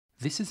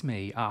This is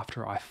me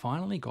after I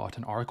finally got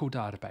an Oracle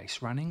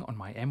database running on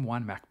my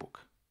M1 MacBook.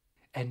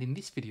 And in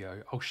this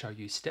video, I'll show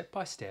you step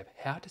by step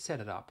how to set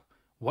it up,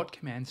 what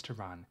commands to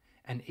run,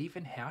 and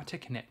even how to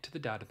connect to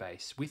the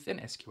database with an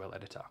SQL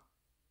editor.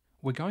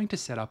 We're going to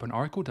set up an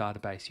Oracle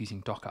database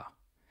using Docker.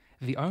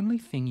 The only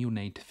thing you'll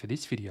need for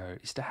this video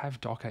is to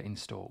have Docker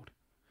installed.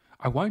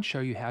 I won't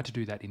show you how to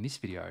do that in this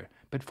video,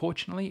 but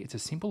fortunately it's a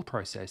simple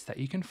process that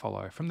you can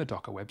follow from the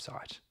Docker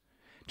website.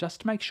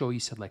 Just make sure you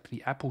select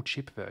the Apple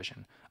chip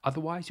version,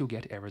 otherwise you'll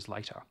get errors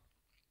later.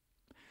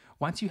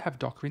 Once you have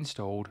Docker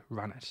installed,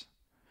 run it.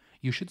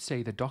 You should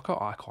see the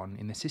Docker icon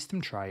in the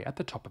system tray at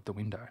the top of the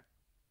window.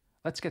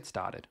 Let's get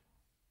started.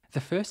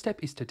 The first step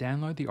is to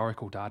download the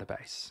Oracle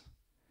database.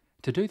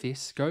 To do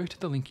this, go to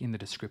the link in the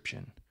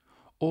description,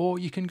 or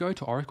you can go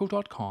to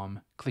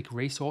oracle.com, click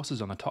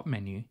Resources on the top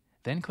menu,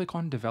 then click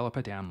on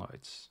Developer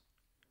Downloads.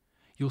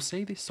 You'll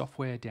see this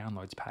software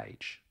downloads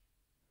page.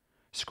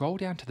 Scroll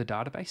down to the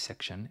database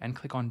section and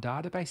click on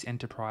Database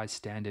Enterprise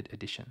Standard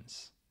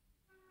Editions.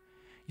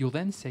 You'll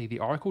then see the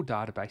Oracle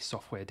database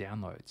software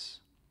downloads.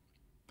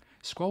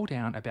 Scroll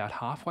down about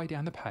halfway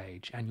down the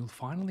page and you'll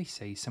finally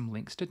see some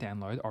links to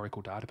download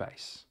Oracle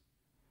database.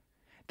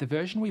 The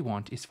version we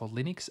want is for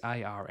Linux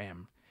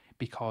ARM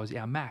because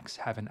our Macs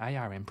have an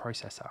ARM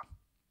processor.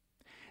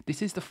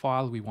 This is the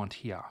file we want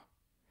here.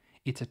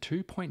 It's a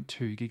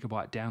 2.2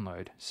 gigabyte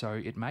download, so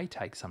it may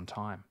take some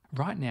time.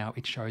 Right now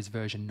it shows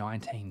version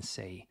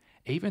 19C,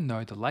 even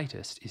though the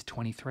latest is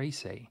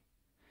 23C.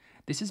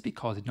 This is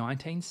because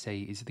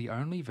 19C is the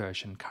only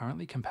version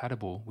currently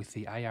compatible with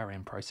the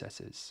ARM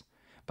processors,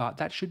 but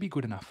that should be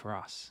good enough for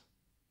us.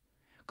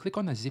 Click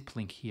on the zip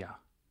link here.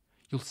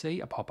 You'll see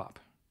a pop-up.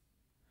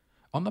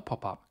 On the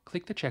pop-up,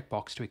 click the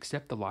checkbox to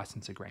accept the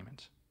license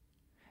agreement.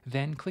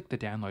 Then click the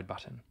download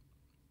button.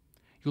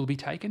 You'll be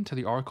taken to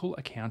the Oracle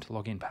account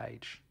login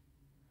page.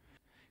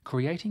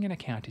 Creating an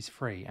account is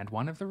free and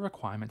one of the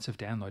requirements of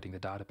downloading the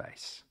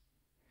database.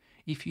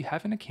 If you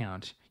have an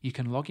account, you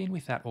can log in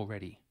with that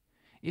already.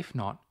 If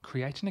not,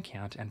 create an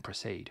account and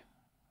proceed.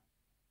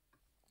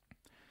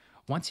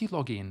 Once you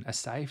log in, a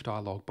Save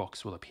dialog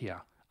box will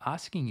appear,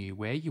 asking you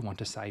where you want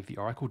to save the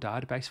Oracle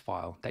database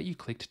file that you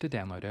clicked to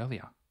download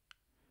earlier.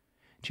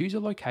 Choose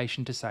a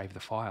location to save the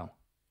file.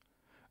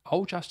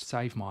 I'll just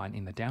save mine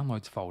in the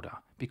Downloads folder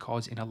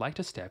because in a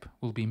later step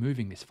we'll be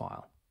moving this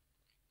file.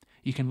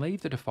 You can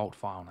leave the default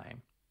file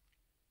name.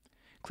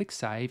 Click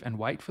Save and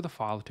wait for the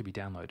file to be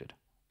downloaded.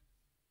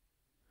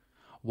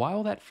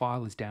 While that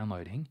file is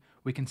downloading,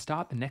 we can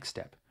start the next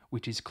step,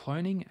 which is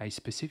cloning a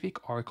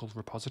specific Oracle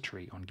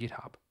repository on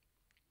GitHub.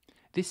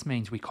 This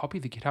means we copy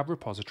the GitHub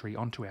repository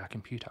onto our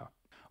computer.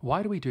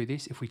 Why do we do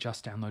this if we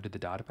just downloaded the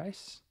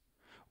database?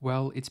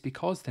 Well, it's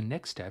because the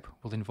next step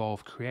will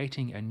involve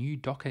creating a new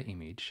Docker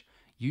image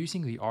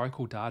using the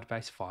Oracle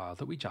database file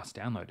that we just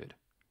downloaded.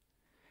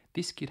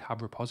 This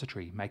GitHub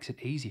repository makes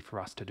it easy for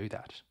us to do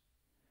that.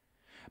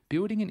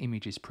 Building an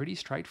image is pretty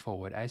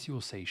straightforward, as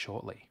you'll see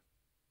shortly.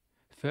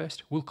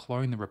 First, we'll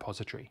clone the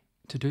repository.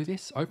 To do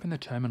this, open the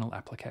terminal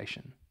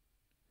application.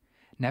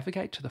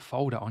 Navigate to the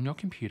folder on your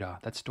computer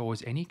that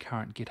stores any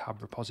current GitHub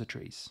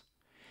repositories.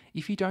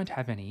 If you don't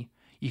have any,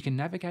 you can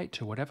navigate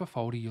to whatever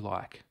folder you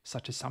like,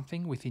 such as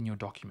something within your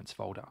Documents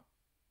folder.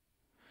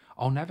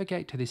 I'll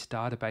navigate to this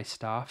database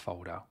star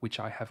folder, which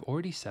I have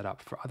already set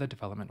up for other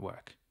development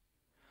work.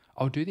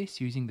 I'll do this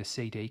using the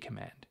cd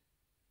command.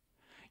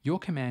 Your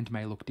command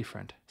may look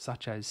different,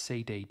 such as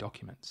cd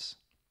documents.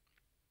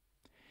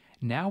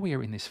 Now we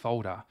are in this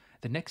folder,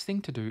 the next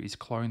thing to do is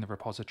clone the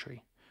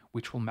repository,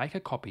 which will make a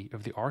copy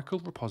of the Oracle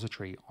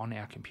repository on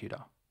our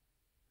computer.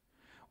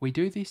 We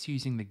do this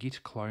using the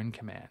Git Clone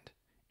command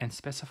and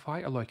specify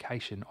a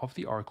location of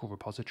the Oracle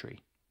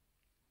repository.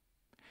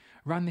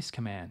 Run this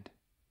command.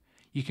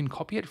 You can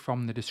copy it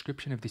from the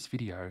description of this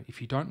video if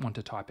you don't want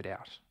to type it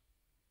out.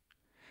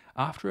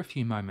 After a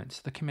few moments,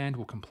 the command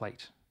will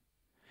complete.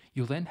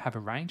 You'll then have a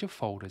range of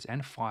folders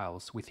and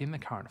files within the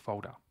current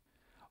folder.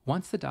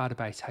 Once the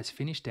database has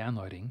finished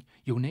downloading,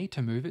 you'll need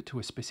to move it to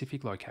a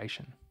specific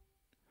location.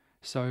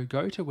 So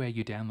go to where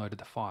you downloaded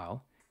the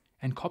file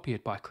and copy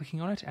it by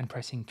clicking on it and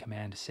pressing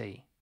Command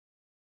C.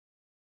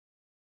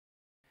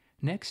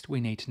 Next, we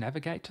need to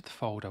navigate to the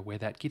folder where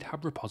that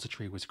GitHub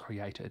repository was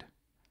created.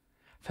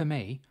 For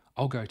me,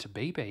 I'll go to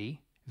BB,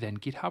 then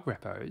GitHub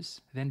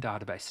Repos, then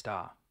Database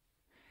Star.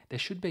 There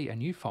should be a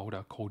new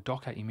folder called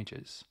Docker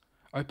Images.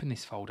 Open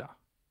this folder.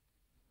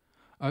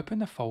 Open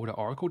the folder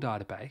Oracle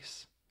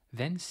Database,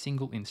 then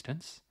Single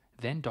Instance,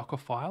 then Docker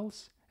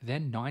Files,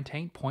 then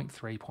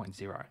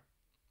 19.3.0.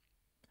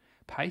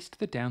 Paste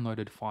the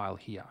downloaded file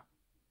here.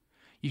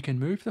 You can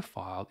move the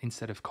file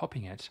instead of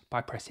copying it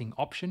by pressing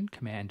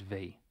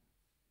Option-Command-V.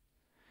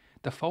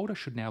 The folder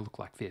should now look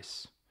like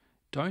this.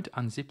 Don't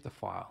unzip the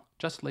file,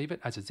 just leave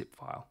it as a zip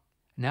file.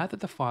 Now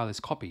that the file is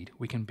copied,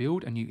 we can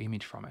build a new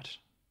image from it.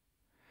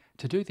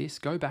 To do this,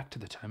 go back to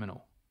the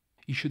terminal.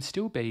 You should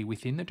still be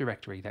within the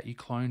directory that you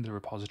cloned the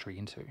repository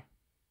into.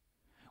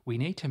 We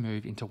need to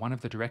move into one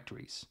of the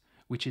directories,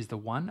 which is the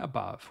one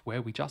above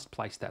where we just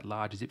placed that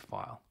large zip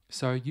file.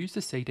 So use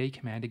the cd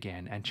command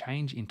again and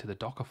change into the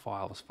Docker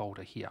files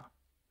folder here.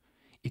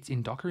 It's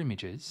in Docker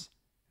Images,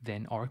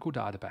 then Oracle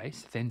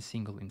Database, then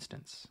Single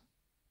Instance.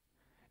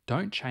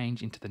 Don't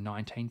change into the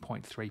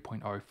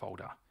 19.3.0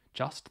 folder,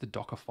 just the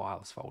Docker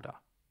Files folder.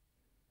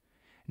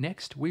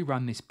 Next, we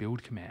run this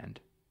build command.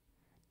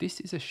 This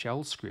is a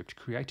shell script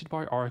created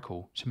by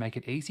Oracle to make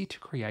it easy to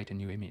create a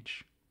new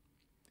image.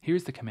 Here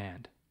is the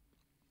command.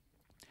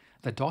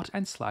 The dot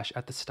and slash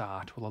at the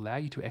start will allow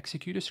you to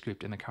execute a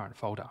script in the current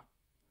folder.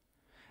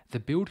 The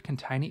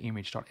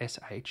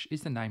buildContainerImage.sh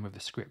is the name of the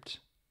script.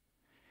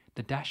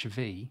 The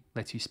 -v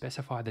lets you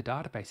specify the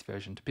database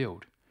version to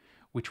build,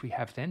 which we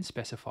have then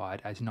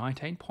specified as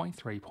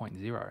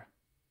 19.3.0.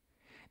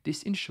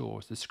 This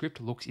ensures the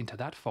script looks into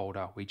that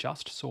folder we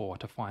just saw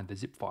to find the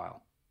zip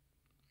file.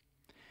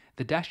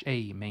 The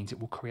 -e means it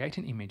will create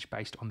an image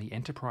based on the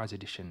Enterprise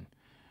Edition,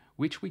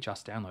 which we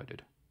just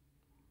downloaded.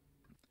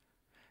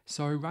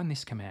 So run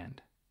this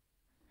command.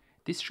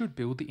 This should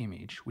build the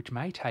image, which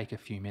may take a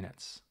few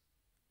minutes.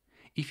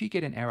 If you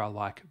get an error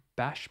like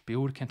bash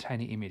build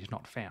container image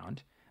not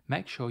found,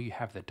 make sure you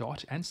have the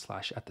dot and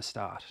slash at the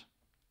start.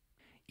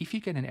 If you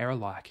get an error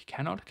like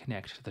cannot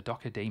connect to the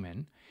Docker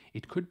daemon,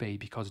 it could be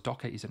because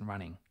Docker isn't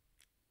running.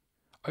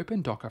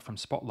 Open Docker from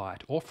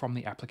Spotlight or from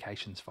the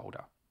Applications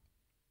folder.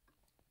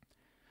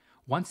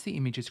 Once the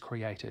image is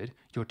created,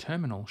 your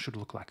terminal should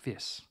look like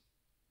this.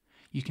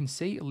 You can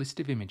see a list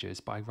of images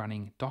by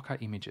running Docker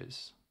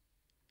Images.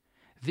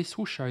 This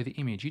will show the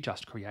image you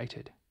just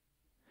created.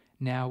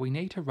 Now we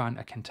need to run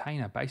a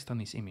container based on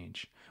this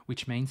image,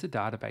 which means the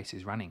database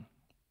is running.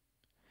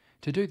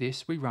 To do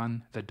this, we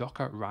run the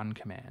docker run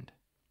command.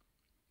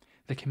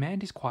 The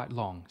command is quite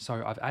long,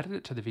 so I've added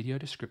it to the video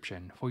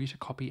description for you to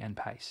copy and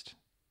paste.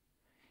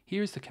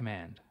 Here is the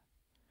command.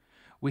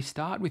 We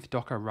start with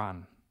docker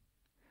run.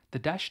 The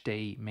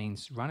 -d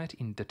means run it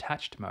in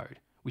detached mode,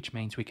 which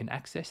means we can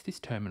access this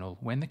terminal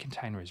when the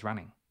container is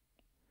running.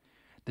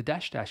 The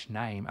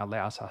 --name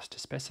allows us to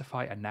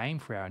specify a name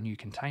for our new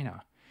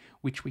container,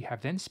 which we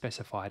have then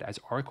specified as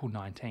Oracle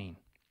 19.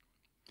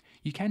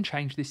 You can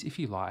change this if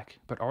you like,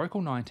 but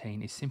Oracle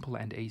 19 is simple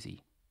and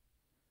easy.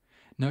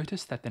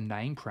 Notice that the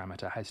name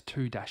parameter has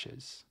 2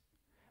 dashes.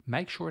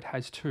 Make sure it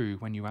has 2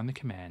 when you run the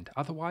command,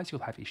 otherwise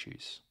you'll have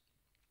issues.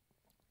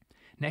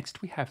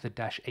 Next we have the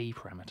 -e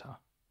parameter,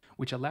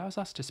 which allows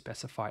us to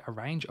specify a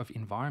range of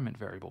environment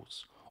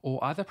variables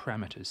or other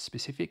parameters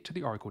specific to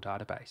the Oracle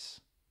database.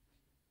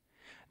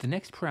 The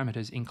next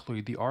parameters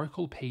include the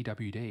Oracle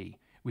PWD,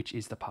 which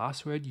is the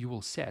password you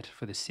will set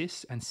for the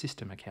sys and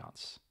system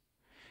accounts.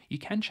 You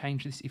can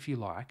change this if you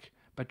like,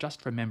 but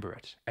just remember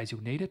it, as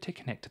you'll need it to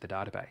connect to the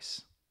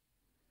database.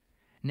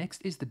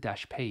 Next is the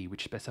 -p,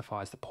 which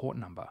specifies the port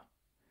number.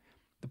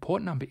 The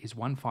port number is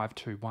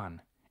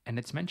 1521, and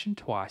it's mentioned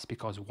twice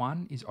because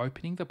one is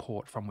opening the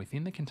port from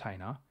within the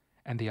container,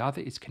 and the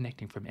other is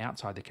connecting from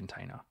outside the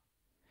container.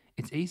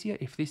 It's easier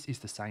if this is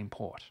the same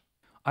port.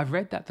 I've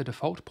read that the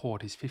default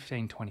port is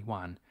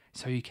 1521,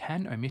 so you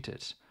can omit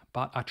it,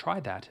 but I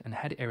tried that and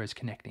had errors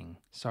connecting,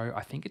 so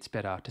I think it's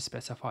better to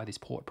specify this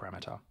port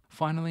parameter.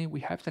 Finally, we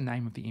have the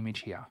name of the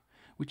image here,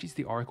 which is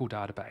the Oracle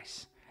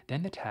database,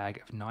 then the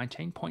tag of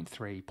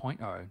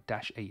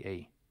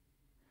 19.3.0-EE.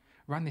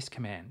 Run this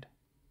command.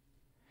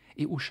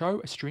 It will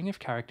show a string of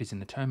characters in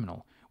the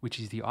terminal, which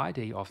is the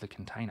ID of the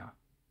container.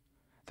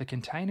 The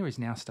container is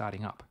now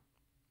starting up.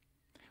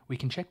 We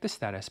can check the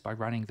status by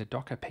running the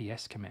docker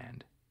ps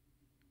command.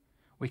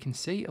 We can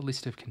see a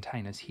list of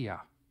containers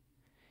here.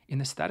 In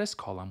the status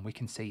column, we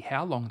can see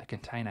how long the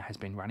container has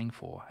been running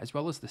for, as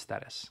well as the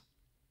status.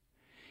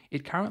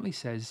 It currently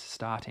says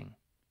starting.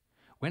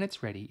 When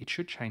it's ready, it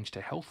should change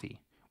to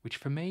healthy, which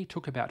for me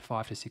took about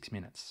 5 to 6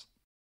 minutes.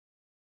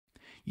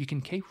 You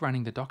can keep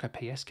running the docker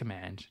ps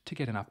command to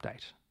get an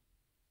update.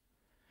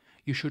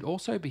 You should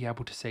also be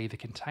able to see the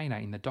container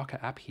in the Docker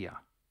app here.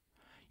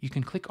 You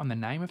can click on the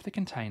name of the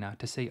container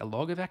to see a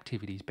log of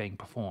activities being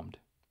performed.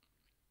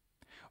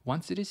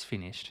 Once it is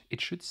finished,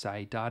 it should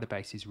say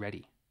database is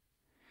ready.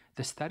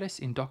 The status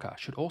in Docker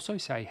should also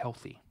say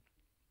healthy.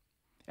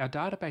 Our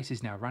database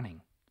is now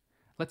running.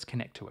 Let's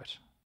connect to it.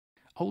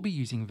 I'll be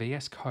using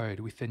VS Code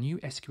with the new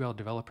SQL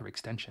Developer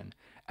extension,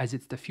 as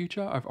it's the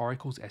future of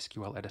Oracle's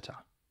SQL editor.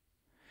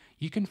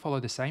 You can follow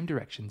the same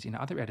directions in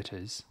other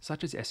editors,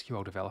 such as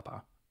SQL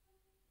Developer.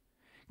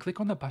 Click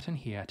on the button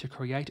here to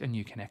create a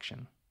new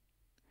connection.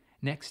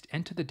 Next,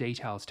 enter the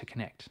details to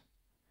connect.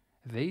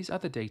 These are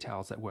the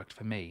details that worked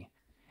for me,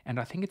 and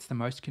I think it's the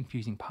most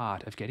confusing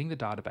part of getting the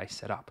database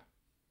set up.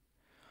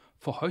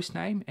 For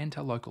hostname,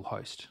 enter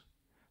localhost.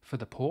 For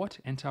the port,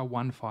 enter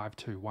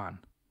 1521.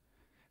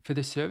 For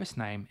the service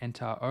name,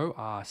 enter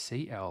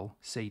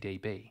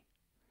ORCLCDB.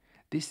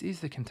 This is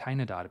the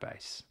container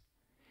database.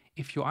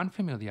 If you're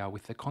unfamiliar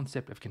with the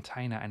concept of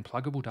container and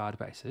pluggable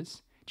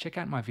databases, check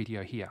out my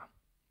video here.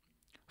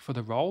 For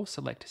the role,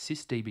 select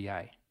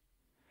sysdba.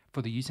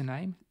 For the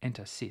username,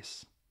 enter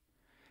sys.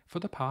 For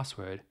the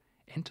password,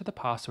 enter the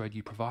password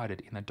you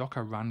provided in the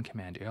docker run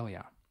command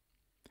earlier.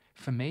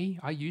 For me,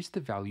 I used the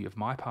value of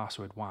my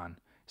password 1,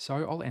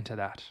 so I'll enter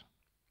that.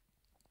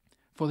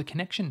 For the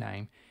connection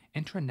name,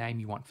 enter a name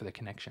you want for the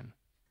connection.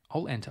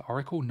 I'll enter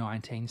Oracle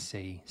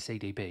 19C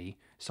CDB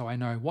so I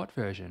know what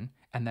version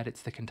and that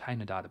it's the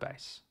container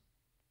database.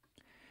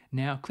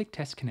 Now click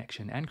Test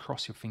Connection and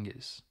cross your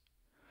fingers.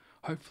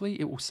 Hopefully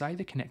it will say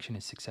the connection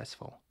is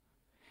successful.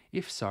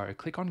 If so,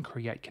 click on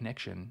Create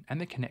Connection and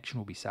the connection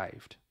will be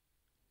saved.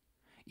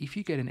 If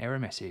you get an error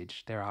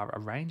message, there are a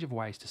range of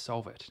ways to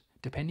solve it,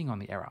 depending on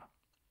the error.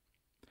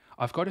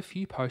 I've got a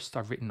few posts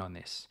I've written on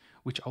this,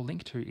 which I'll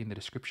link to in the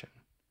description.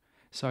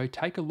 So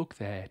take a look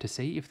there to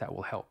see if that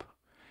will help.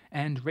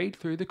 And read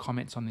through the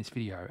comments on this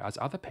video as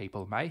other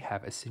people may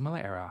have a similar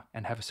error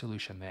and have a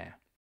solution there.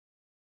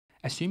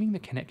 Assuming the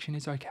connection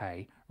is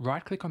okay,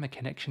 right-click on the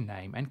connection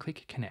name and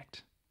click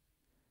Connect.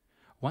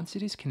 Once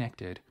it is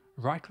connected,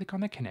 right-click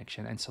on the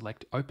connection and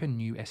select Open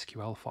New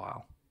SQL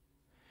File.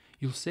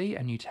 You'll see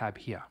a new tab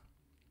here.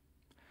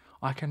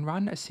 I can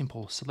run a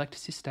simple Select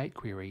SysDate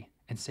query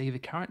and see the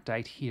current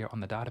date here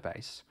on the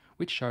database,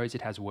 which shows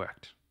it has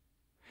worked.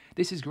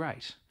 This is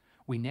great.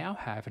 We now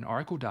have an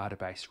Oracle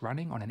database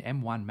running on an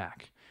M1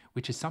 Mac,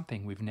 which is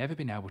something we've never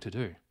been able to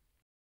do.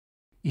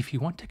 If you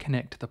want to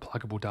connect to the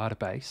pluggable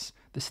database,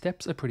 the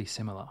steps are pretty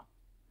similar.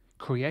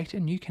 Create a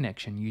new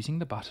connection using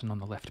the button on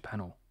the left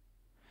panel.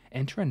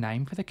 Enter a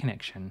name for the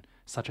connection,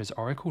 such as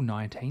Oracle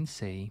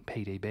 19C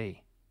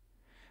PDB.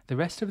 The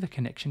rest of the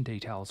connection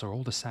details are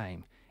all the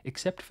same,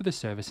 except for the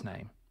service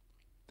name.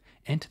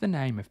 Enter the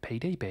name of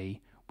PDB,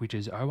 which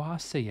is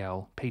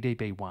ORCL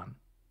PDB1.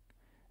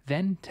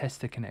 Then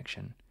test the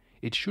connection.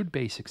 It should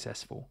be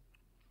successful.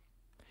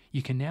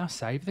 You can now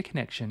save the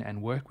connection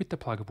and work with the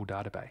pluggable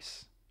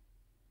database.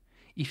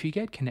 If you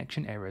get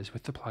connection errors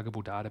with the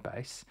pluggable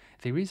database,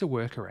 there is a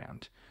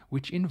workaround,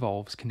 which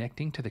involves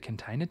connecting to the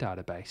container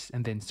database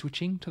and then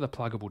switching to the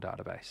pluggable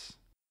database.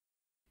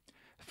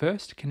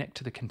 First, connect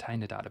to the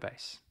container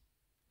database.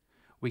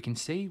 We can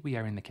see we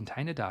are in the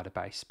container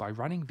database by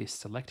running this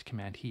select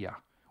command here,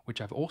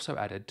 which I've also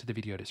added to the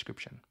video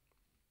description.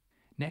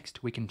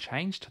 Next, we can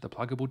change to the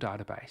pluggable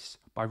database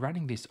by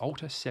running this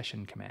alter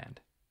session command.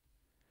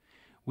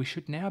 We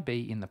should now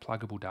be in the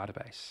pluggable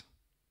database.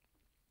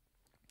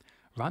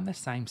 Run the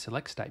same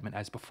select statement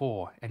as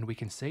before and we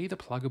can see the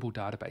pluggable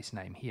database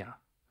name here.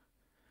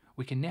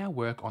 We can now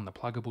work on the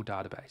pluggable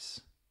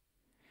database.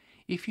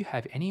 If you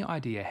have any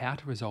idea how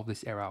to resolve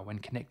this error when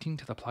connecting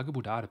to the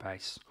pluggable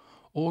database,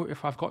 or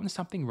if I've gotten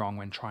something wrong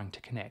when trying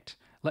to connect,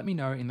 let me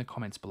know in the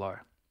comments below.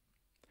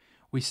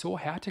 We saw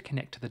how to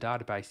connect to the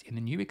database in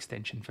the new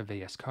extension for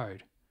VS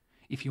Code.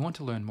 If you want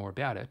to learn more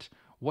about it,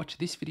 watch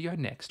this video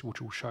next,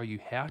 which will show you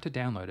how to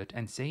download it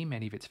and see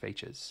many of its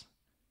features.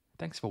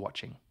 Thanks for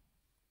watching.